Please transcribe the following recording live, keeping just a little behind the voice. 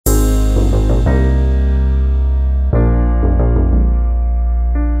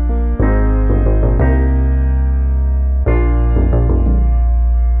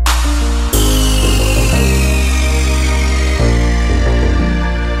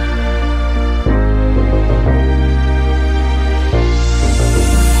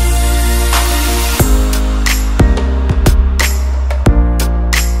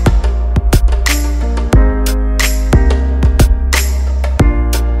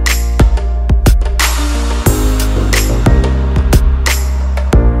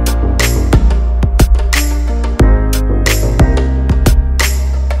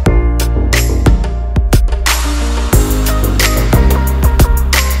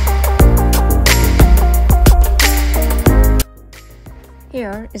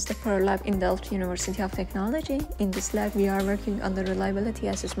Shekhar is the Pro Lab in Delft University of Technology. In this lab, we are working on the reliability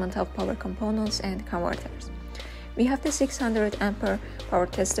assessment of power components and converters. We have the 600 ampere power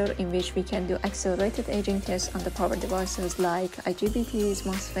tester in which we can do accelerated aging tests on the power devices like IGBTs,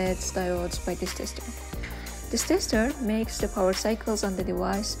 MOSFETs, diodes by this tester. This tester makes the power cycles on the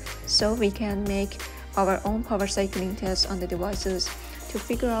device so we can make our own power cycling tests on the devices to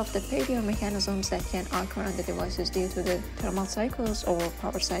figure out the failure mechanisms that can occur on the devices due to the thermal cycles or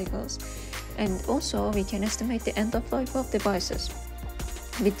power cycles. And also we can estimate the end of life of devices.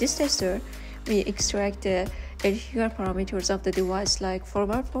 With this tester, we extract the electrical parameters of the device like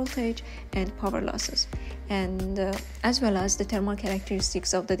forward voltage and power losses, and as well as the thermal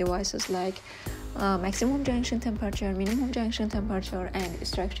characteristics of the devices like maximum junction temperature, minimum junction temperature, and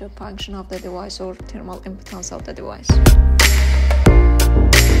structural function of the device or thermal impedance of the device.